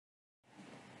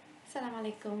السلام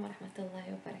عليكم ورحمة الله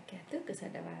وبركاته.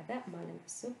 kusoo dhawaada maalin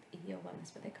cusub iyo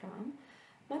wanasbad ikram.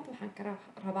 Maanta waxaan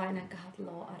rabaa inaan ka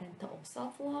hadlo arinta oo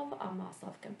self love ama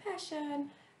self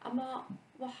compassion ama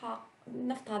waxa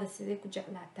naftaada sidee ku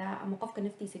jeclaataa ama qofka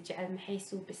naftiisa jecel maxay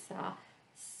suubisaa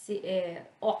si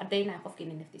oo cadeynaya qofka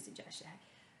inay naftiisa jeceshahay.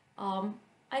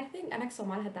 I think anaga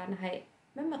Soomaali hadaan nahay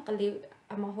ma maqli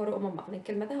ama hore uma maqlin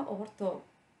kelmadaha oo horto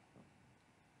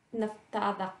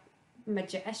naftaada ma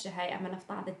jeceshahay ama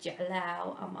naftaada jeclaaw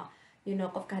ama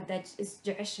qofka haddaad is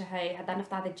jeceshahay haddaa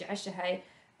naftaada jeceshahay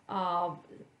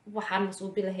waxaan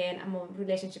masuubi lahayn ama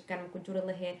relationshipkan ma ku juri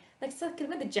lahayn like sa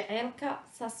kelmada jaceylka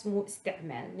saas muu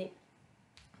isticmaalni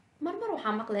marmar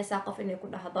waxaa maqlaysaa qof inay ku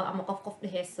dhahdo ama qof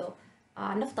dheheyso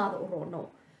naftaada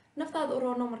u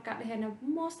roono markaa dhehayna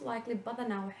most likely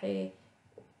badanaa waxay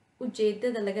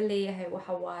ujeedada laga leeyahay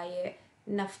waxa waaye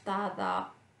naftaada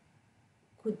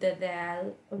ku dadaal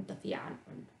cunto fiican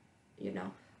cun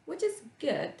which is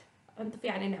good cunto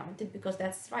fiican inaa cuntid because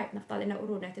that's right naftaada inaa u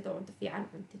roonaatid oo cunto fiican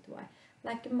cuntid waay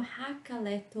laakiin maxaa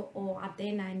kaleeto oo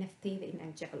cadeynaya naftayda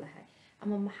inaan jeclahay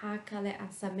ama maxaa kale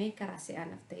aan sameyn karaa si aan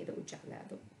naftayda u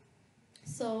jeclaado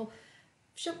so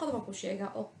shan qodob aan ku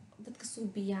sheegaa oo dadka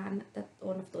suubiyaan dad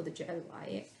oo naftooda jecel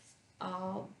waaye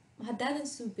haddaadan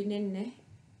suubininne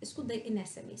isku day inaa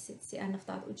samaysid si aan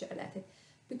naftaada u jeclaatid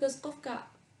because qofka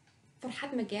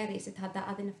farxad ma gaaraysid haddaa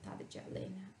adi naftaada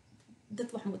jeclayn dad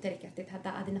wax mu tari kartid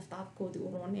haddaa adi naftaada koodi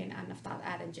u rooneyn aan naftaada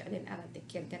aadan jeclayn aadan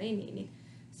dekeer garaynaynin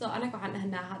so anaga waxaan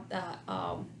dhahnaa hadda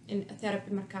in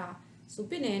therapy markaa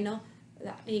subinayno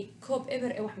koob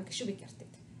eber ee wax ma ka shubi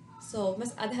kartid so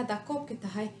mas adi haddaa koobki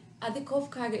tahay adi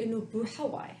koobkaaga inuu buuxo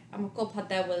waaye ama koob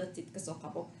haddaa wadatid kasoo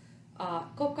qabo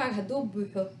koobkaaga hadduu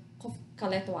buuxo qof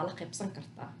kaleeto waa la qaybsan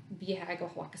kartaa biyahaaga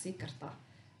wax waa kasii kartaa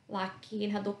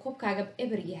laakiin hadduu koobkaaga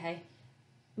eber yahay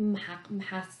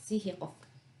maxaa siihi qofka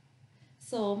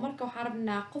so marka waxaan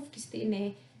rabnaa qof kasta inay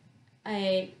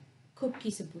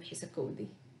koobkiisa buuxisa koodii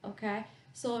okay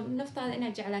so naftaada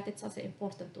inaad jeclaatid saasay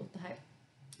important u tahay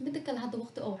midda kale hadda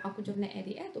waqti oo waxaan ku jirnaa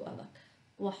aad u adag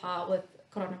waxaa with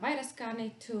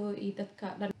coronaviruskaneeto iyo dadka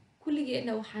dhan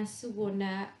kulligeena waxaan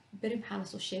sugoonaa beri maxaa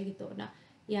lasoo sheegi doonaa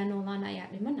yaa noolaan ayaa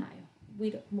dhimanayo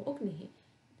ma ognahi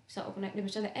saa ognay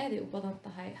dhimashada aad ay u badan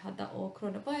tahay hadda oo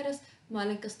coronavirus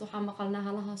maalin kasta waxaa maqalnaa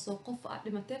halahaasoo qof aad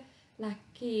dhimatay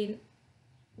laakiin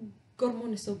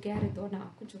gormoona soo gaari doonaa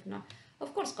aan ku jirnaa of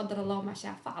course qadar allah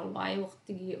maashaa facal waaye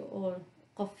waqtigii oo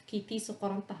qofkii tiisa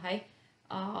qoran tahay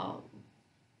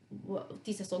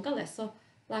tiisa soo galayso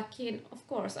laakiin of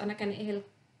course anagana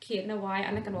ehelkeena waaye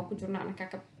anagana waa ku jirnaa anagaa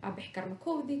ka bixi karno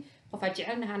koodii qof aad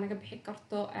jecelnaha anaga bixi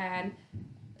karto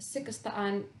si kasta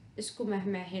aan isku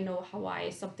mahmaahino waxa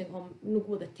waaye something oo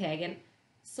nagu wada taagan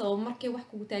so markay wax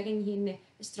kugu taagan yihiinne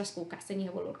stress kugu kacsan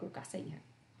yahay walwal kugu kacsan yahay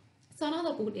so aan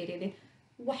hadal kugu dheereedin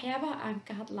waxyaabaha aan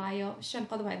ka hadlaayo shan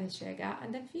qodob aan idin sheegaa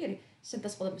and then fiiri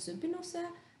shantaas qodob ma suubinaysaa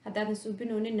haddaadan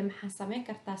suubinooninna maxaa sameyn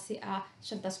kartaa si aa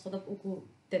shantaas qodob ugu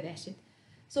dadaashid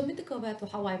so midda koobaad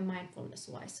waxa waaye mindfulness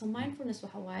waaye so mindfulness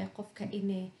waxa waaye qofka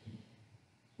inay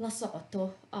la socoto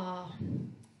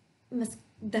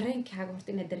dareenkaaga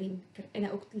horta inaad dareemi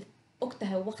inaad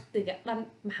ogtahay waqtiga dhan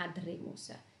maxaad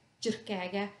dareemaysaa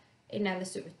jirkaaga inaad la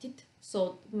socotid soo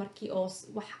markii oo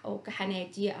wax oo ka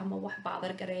xanaajiya ama wax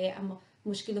baadar gareeya ama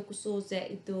mushkila kusoo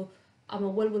zaa'ido ama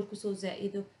walwal kusoo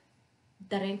zaa'ido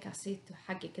dareenkaasito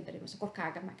xaggay ka dareemaysa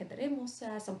korkaaga maa ka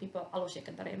dareemaysaa some people calooshay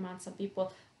ka dareemaan some people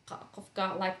qofka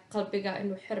like qalbiga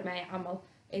inuu xirmaayo camal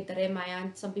ay dareemayaan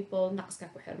some people naqaska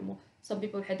ku xirmo some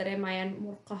people waxay dareemayaan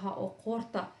murqaha oo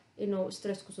qoorta inuu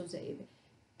stress kusoo zaa'iday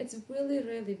it's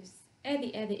really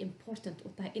aad important u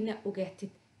tahay inaad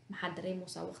ogaatid maxaad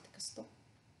dareemaysaa waqti kasto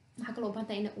maxaa kaloo u baahan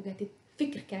tahay inaad ogaatid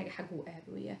fikirkaaga xaguu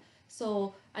aadooya so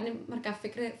ani markaa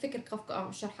fikirka qofka aan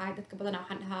u sharxaay dadka badanaa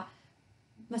waxaan dhahaa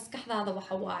maskaxdaada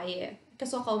waxa waaye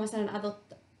kasoo qabo masalan adoo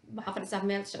waxaa fadhisaa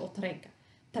meelsha oo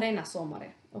tareenaa soo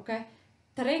maray okay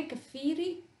tareenka fiiri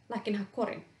laakiin ha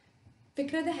korin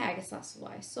fikradahaaga saas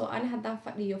waaye so ani haddaan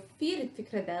fadhiyo fiirid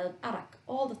fikradaada arag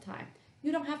all the time you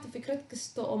don't have to fikrad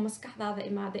kasta oo maskaxdaada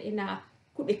imaada inaa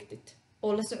ku dhigtid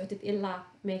oo la socotid ilaa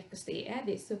meel kasta ay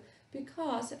aadayso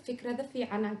because fikrado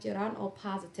fiicanaa jiraan oo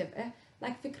positive ah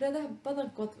like fikradaha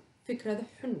badankood fikrado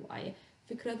xun waaye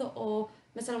fikrado oo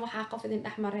masalan waxaa qof idin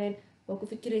dhex mareen waa ku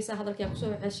fikiraysaa hadalkii aa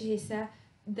kusoo ceshihaysaa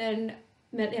then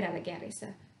meel dheeraa la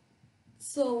gaaraysaa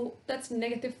so that's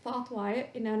negative thought waaye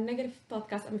inaa negative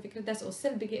thoughtkaas ama fikradaas oo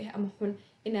salbiga ah ama xun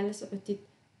inaa la socotid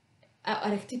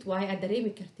aragtid waaye aad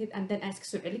dareemi kartid and then aad iska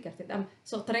soo celi kartid ama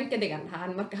so tareenka degan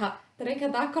dhahaan marka tareenka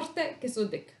hadaa korte kasoo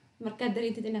deg markaad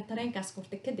dareentid inaad tareenkaas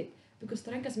korte kadib because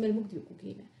tareenkaas meel mugdi uu ku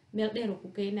geynaa meel dheer uu ku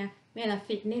geynaa meel aan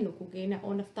fiicnayn uu ku geynaa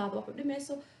oo naftaada wax u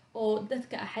dhimayso oo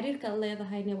dadka xiriirka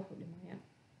leedahayna wax u dhimayaan.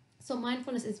 So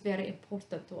mindfulness is very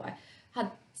important waay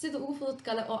sida ugu fudud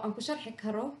kale oo aan ku sharxi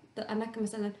karo anaka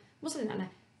masalan muslim ana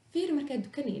fiir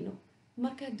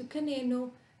markaad dukanayno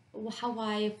waxa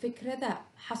waaye fikrada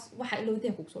waxa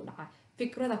ilowdee kugu soo dhacay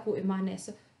fikrada ku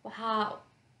imaanayso waxaa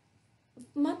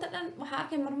maanta dhan waxaa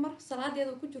arkay marmar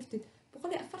salaadeeda ku jirtid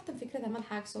 140 fikrada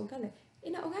madaxaaga soo gale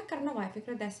inaa ogaan karna waay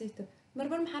fikradaasayto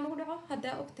marmar maxaa nagu dhaco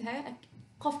haddaa ogtahay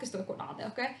qof kasta way ku dhacday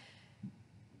okay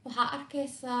waxaa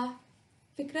arkaysaa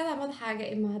fikrada madaxaaga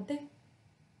imaade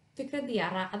fikradii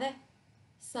yaa raacde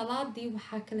salaadii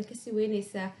waxaa kale kasii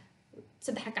weynaysaa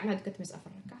 3 gacmood dukatamaysa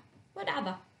 4 rakac way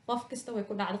dhacda qof kasta way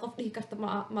ku dhacda qof dhihi karta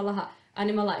ma laha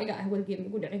ani malaa'iga ah walgeen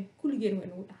ugu dhicin kulligeen way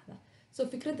nagu dhacdaa so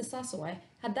fikrada saas waay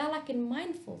haddaa laakiin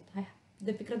mindful tahay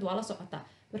de fikrad waa la socotaa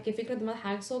markii fikrada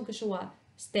madaxaaga soo gasho waa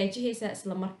istaajihaysaa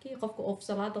isla markii qofka oo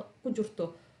salaada ku jirto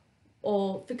oo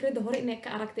fikrada hore inay ka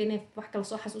aragtay inay wax kala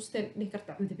soo xasuusteen dhihi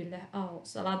karta cumdu billah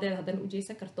salaadeeda haddana u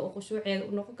jeesan karto oo khushuuceeda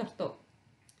u noqon karto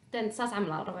then saas camal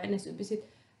la rabaa inay soo bisid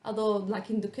adoo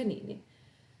laakiin dukanaynin.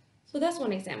 So that's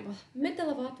one example. Midda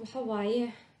labaad waxa waaye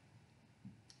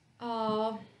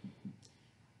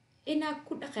inaad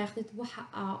ku dhaqaaqdid waxa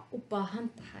aa u baahan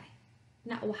tahay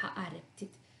waxa aa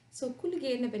rabtid. So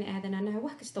kulligeena bani aadanaanaha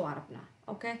wax kasta waa rabnaa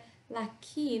okay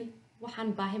laakiin waxaan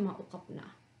baahi ma u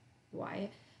qabnaa waaye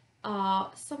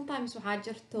sometimes waxaa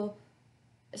jirto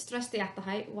stress aad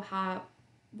tahay waxaa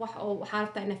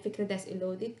rabtaa inaad fikradaas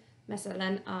ilowdid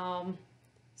masalan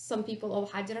some people oo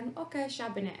waxaa jiran okay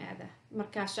shopping aada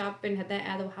marka shopping haddaa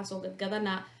aada waxaa soo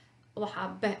gadgadanaa waxaa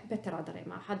better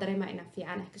dareemaa waxaa dareemaa inaan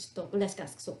fiican kasto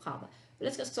culayskaas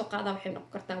kasoo qaada waxay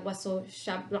noqon kartaa waa soo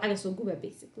lacaga soo guba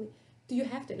basically do you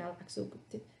have to inaa lacag soo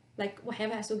gubtid like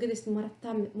waxyaabaha soo gadaysid ma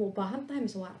rabtaa ma u baahan tahay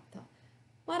mise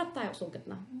waa rabtaa usoo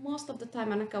gadnaa most of the time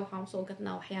anaka waxaan usoo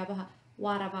gadnaa waxyaabaha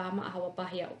waa rabaa ma aha waa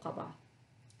baahiya u qabaa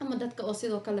ama dadka oo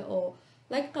sidoo kale oo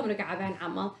like qamriga cabaan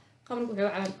camal qamriga waxay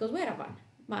u cabaan because way rabaan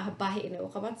ma aha baahi inay u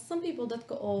qabaan some people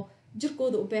dadka oo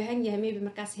jirkooda u baahan yahay maybe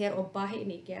markaas heer oo baahi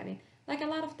inay gaareen like a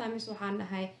lot of times waxaan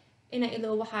nahay ina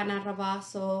iloo waxaanaan rabaa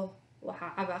soo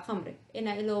waxaa cabaa qamri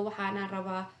ina iloo waxaanaan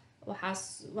rabaa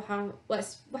waxaan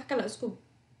wax kale isku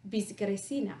busy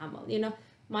garaysiina camal you know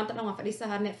maanta dhan waan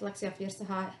fadhiisahaa Netflix yaa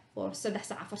fiirsahaa for 3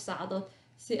 saac 4 saacadood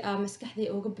si maskaxdii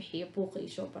uga bixiyo buuqa iyo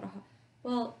shoobaraha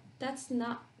well that's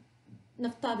not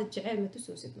naftaada jecel ma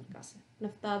tusoosid markaas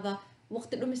naftaada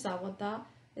waqti dhumisaa wadaa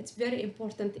it's very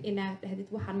important inaad dhahdid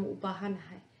waxaan ma u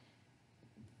baahanahay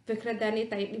fikradani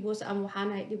tay dhiboos ama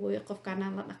waxaanahay dhibooy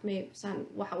qofkaanaan la dhaqmay saan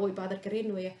waxa way baadar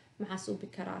kareenooya maxaa suubi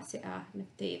karaa si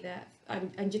naftayda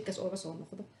aan jidkaas uga soo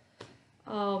noqdo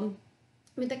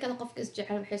midda kale qofka is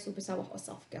jecel waxay suubisaa wax oo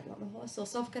self care la dhaho so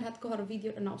self care had ka hor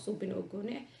video dhan oo suubin oo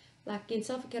gooni laakiin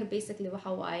self care basically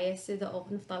waxa waaye sida oo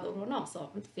naftaada u roonaa soo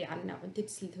cunto fiican cuntid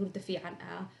slid hurdo fiican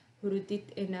hurdid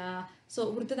so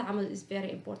hurdada camal is very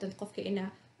important qofka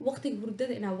waqtiga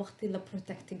hurdada waqti la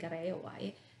protect gareeyo waaye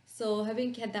so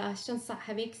habeenkii hadda 5 saac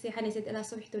habeenkii seexanaysid ilaa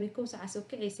subaxdii 1 saac soo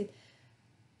kacaysid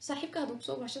saaxiibkaadu ku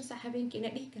soo waa 5 saac habeenkii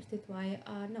inaad dhihi kartid waaye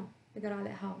no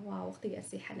igaraale waa waqtiga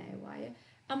seexanay waaye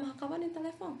ama ha qabanin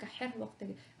telefoonka xir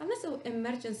waqtiga unless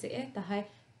emergency ay tahay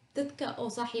dadka oo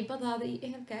saaxiibadaada iyo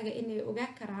ehelkaaga inay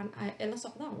ogaan karaan ay la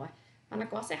socdaan waay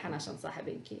anaka waa seexanaa 5 saac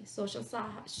habeenkii so 5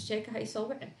 saac sheekaha ay soo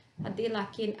wicin haddii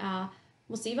laakiin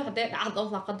musiibo hadday dhacdo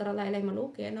la qadara la ilaahay ma loo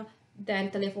keeno daan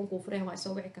telefoonku fureen waa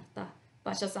soo wici kartaa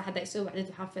baasha sax hadday soo wacdid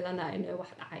waxaan filanaa inay wax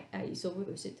dhacay ay soo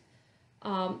wucusid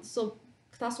so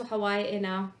taas waxa waaye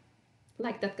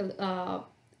like dadka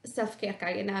self care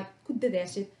kaaga inaad ku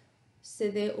dadaashid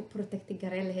sidee u protect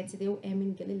gareyn lahayd sidee u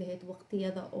aamin gelin lahayd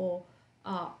waqtiyada oo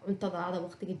cuntadaada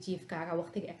waqtiga jiifkaaga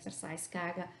waqtiga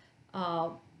exercise-kaaga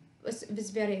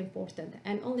it's very important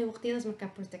and only waqtiyadaas markaa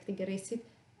protect garaysid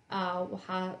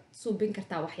waxaa suubin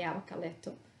kartaa waxyaabo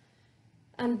kaleeto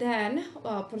and then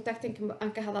protecting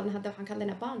aan ka hadalna hadda waxaan ka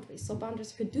hadlaynaa boundaries so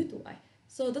boundaries xuduud waay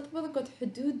so dadka badankood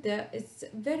xuduudda is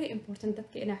very important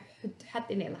dadka inaa xad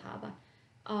inay lahaadaan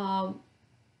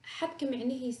xadka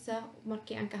micnihiisa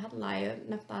markii aan ka hadlayo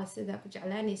naftaada sida ku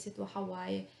jeclaanaysid waxa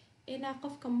waaye inaa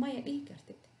qofka maya dhihi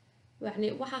kartid yani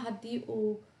waxa haddii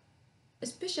uu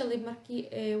especially markii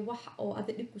wax oo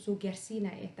ada dhib kusoo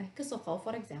gaarsiinaya ay tahay kasoo qabo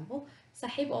for example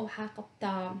saaxiib oo waxaa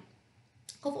qabtaa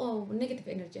qof oo negative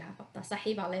energy ha qabtaa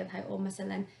saaxiibaa leedahay oo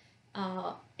masalan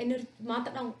maanta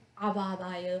dhan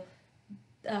cabaadayo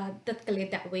dadka la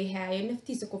dacweyhayo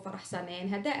naftiisa ku faraxsaneen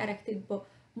haddaa aragtidba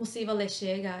musiibo la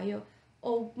sheegayo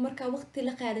oo markaa waqti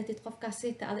la qaadatid qofkaas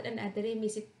sita ada dhan aad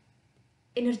dareemaysid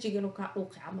energy-gan kaa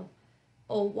dhuuqi camal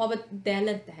oo waaba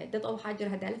daalan tahay dad oo waxaa jira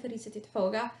haddaa la fariisatid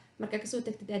xoogaa markaa kasoo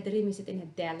tagtid aad dareemaysid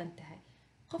inaad daalan tahay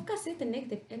qofkaas inta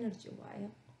negative energy waayo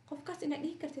qofkaas inaad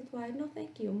dhihi kartid waayo no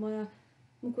thank you ma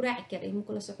ku raaci karay ma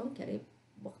kula socon karay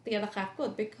waqtiyada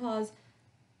qaarkood because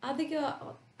adiga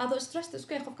adoo stressed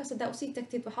isku yahay qofkaas haddaa usii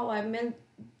tagtid waxaa waaye meel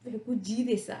waxay ku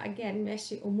jiidaysaa again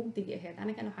meeshii oo mugdiga ahayd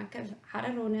anigana waxaan ka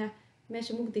xararoonaa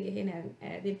meesha mugdiga ahayd inaan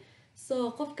aadin so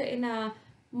qofka inaa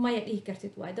maya dhihi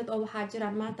kartid waaye dad oo waxaa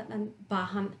jiraan maanta dhan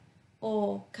baahan oo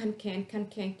kan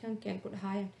keen ku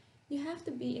dhahaayan you have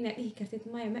to be inaad dhihi kartid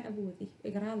maya ma awoodi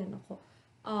igraali noqo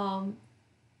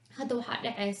hadda waxaa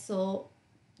dhacayso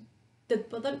dad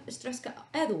badan stresska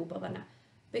aad ugu badana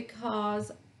because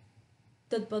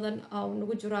dad badan oo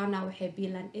nagu jiraana waxay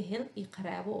biilaan ehel iyo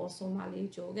qaraabo oo Soomaaliya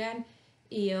joogaan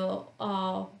iyo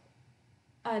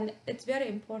and it's very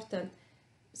important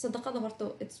sadaqada horta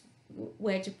it's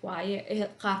waajib waaye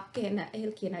qaarkeena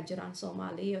ehelkeena jiraan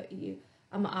Soomaaliya iyo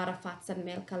ama arafaadsan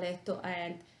meel kaleeto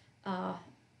and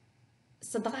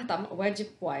sadaqada ama waajib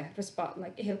waaye respect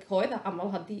like ehelka hooyada ama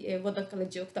haddii ay wadan kale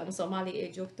joogto ama Soomaaliya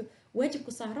ay joogto waajib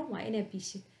ku saaran waa inaad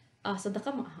biishid sadaqa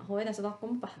ma aha hooyada sadaqa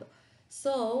kuma baxdo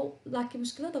so laakiin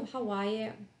mushkilada waxaa waaye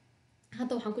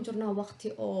hadda waxaan ku jirnaa waqti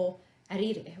oo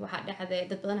cariiri ah waxaa dhacday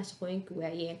dad badan shaqooyinka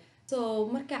waayeen so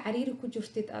markaa cariiri ku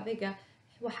jirtid adiga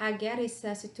waxaa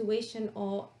gaaraysaa situation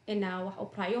oo inaa wax oo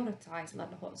prioritize la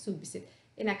dhaho suubisid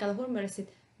inaa kala hormarisid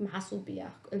maxaa suubiya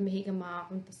ilmahayga maa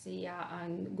cunta siiya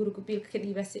aan guriga biilka ka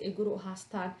dhiibaa si ay guri u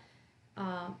haastaan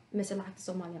mise lacagta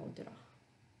Soomaaliya u dira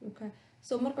okay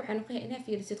so marka waxay noqonaysaa inaa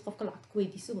fiirisid qofka lacagta ku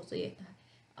weydiiso hoos ayay tahay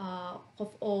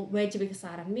qof oo waajibiga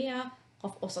saaran miya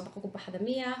qof oo sadaqa ku baxda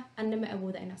miya anna ma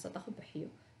awooda inaan sadaqa bixiyo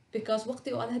because waqti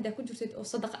oo aad hadda ku jirtid oo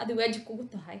sadaqa adi waajib kugu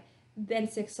tahay then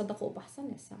sex sadaqa u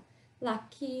baxsanaysaa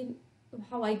laakiin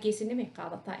waxa waaye geesinimay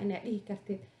qaadataa inaad dhihi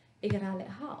kartid igaraale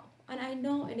ahaa and I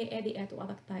know inay aad u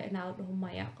adag tahay inaa la dhaho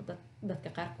maya dadka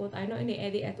qaarkood I know inay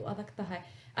aad u adag tahay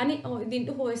ani oo idin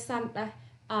dhahoysaan dhah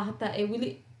hataa ay weli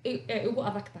ugu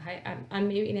adag tahay aan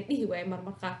maybe inaan dhihi waayo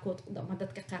marmar qaarkood ama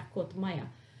dadka qaarkood maya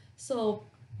so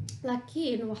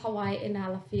laakiin waxa waaye inaa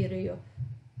la fiiriyo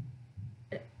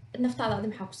naftaada adi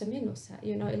maxaa ku samaynaysaa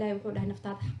you know ilaahay wuxuu dhahay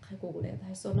naftaada xaqay kugu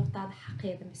leedahay so naftaada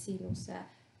xaqeeda ma siinaysaa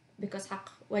because xaq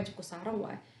waajib ku saaran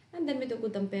waaye and then mid ugu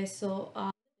dambeyso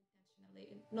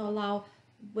no allow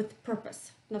with purpose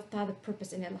naftaada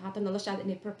purpose inay lahaato noloshaada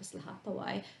inay purpose lahaato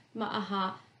waaye ma aha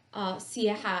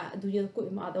siyaaxa adduunyada ku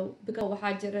imaado because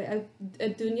waxaa jira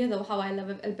adduunyada waxaa waaye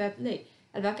laba albaab ley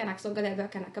albaabkana kasoo galay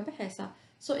albaabkana ka baxaysa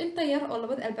so inta yar oo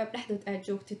labada albaab dhexdood aad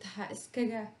joogtid ha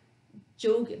iskaga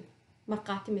joogin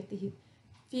marqaati ma tihid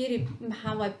fiiri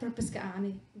maxaa waaye purpose-ka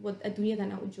aani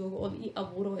adduunyadan aan u joogo oo ii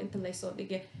abuuro inta laysoo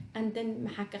dhigay and then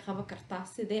maxaa ka qaban kartaa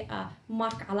sidee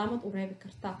mark calaamad u reebi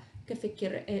kartaa ka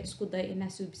fikir isku day inaa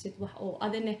suubisid wax oo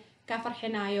adina ka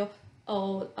farxinayo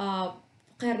oo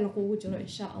khayrna kugu jiro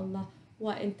insha Allah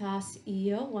waa intaas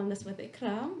iyo wellness with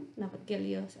ikram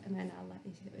nabadgelyo amaana Allah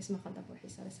isma qadab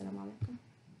waxiisa assalamu alaykum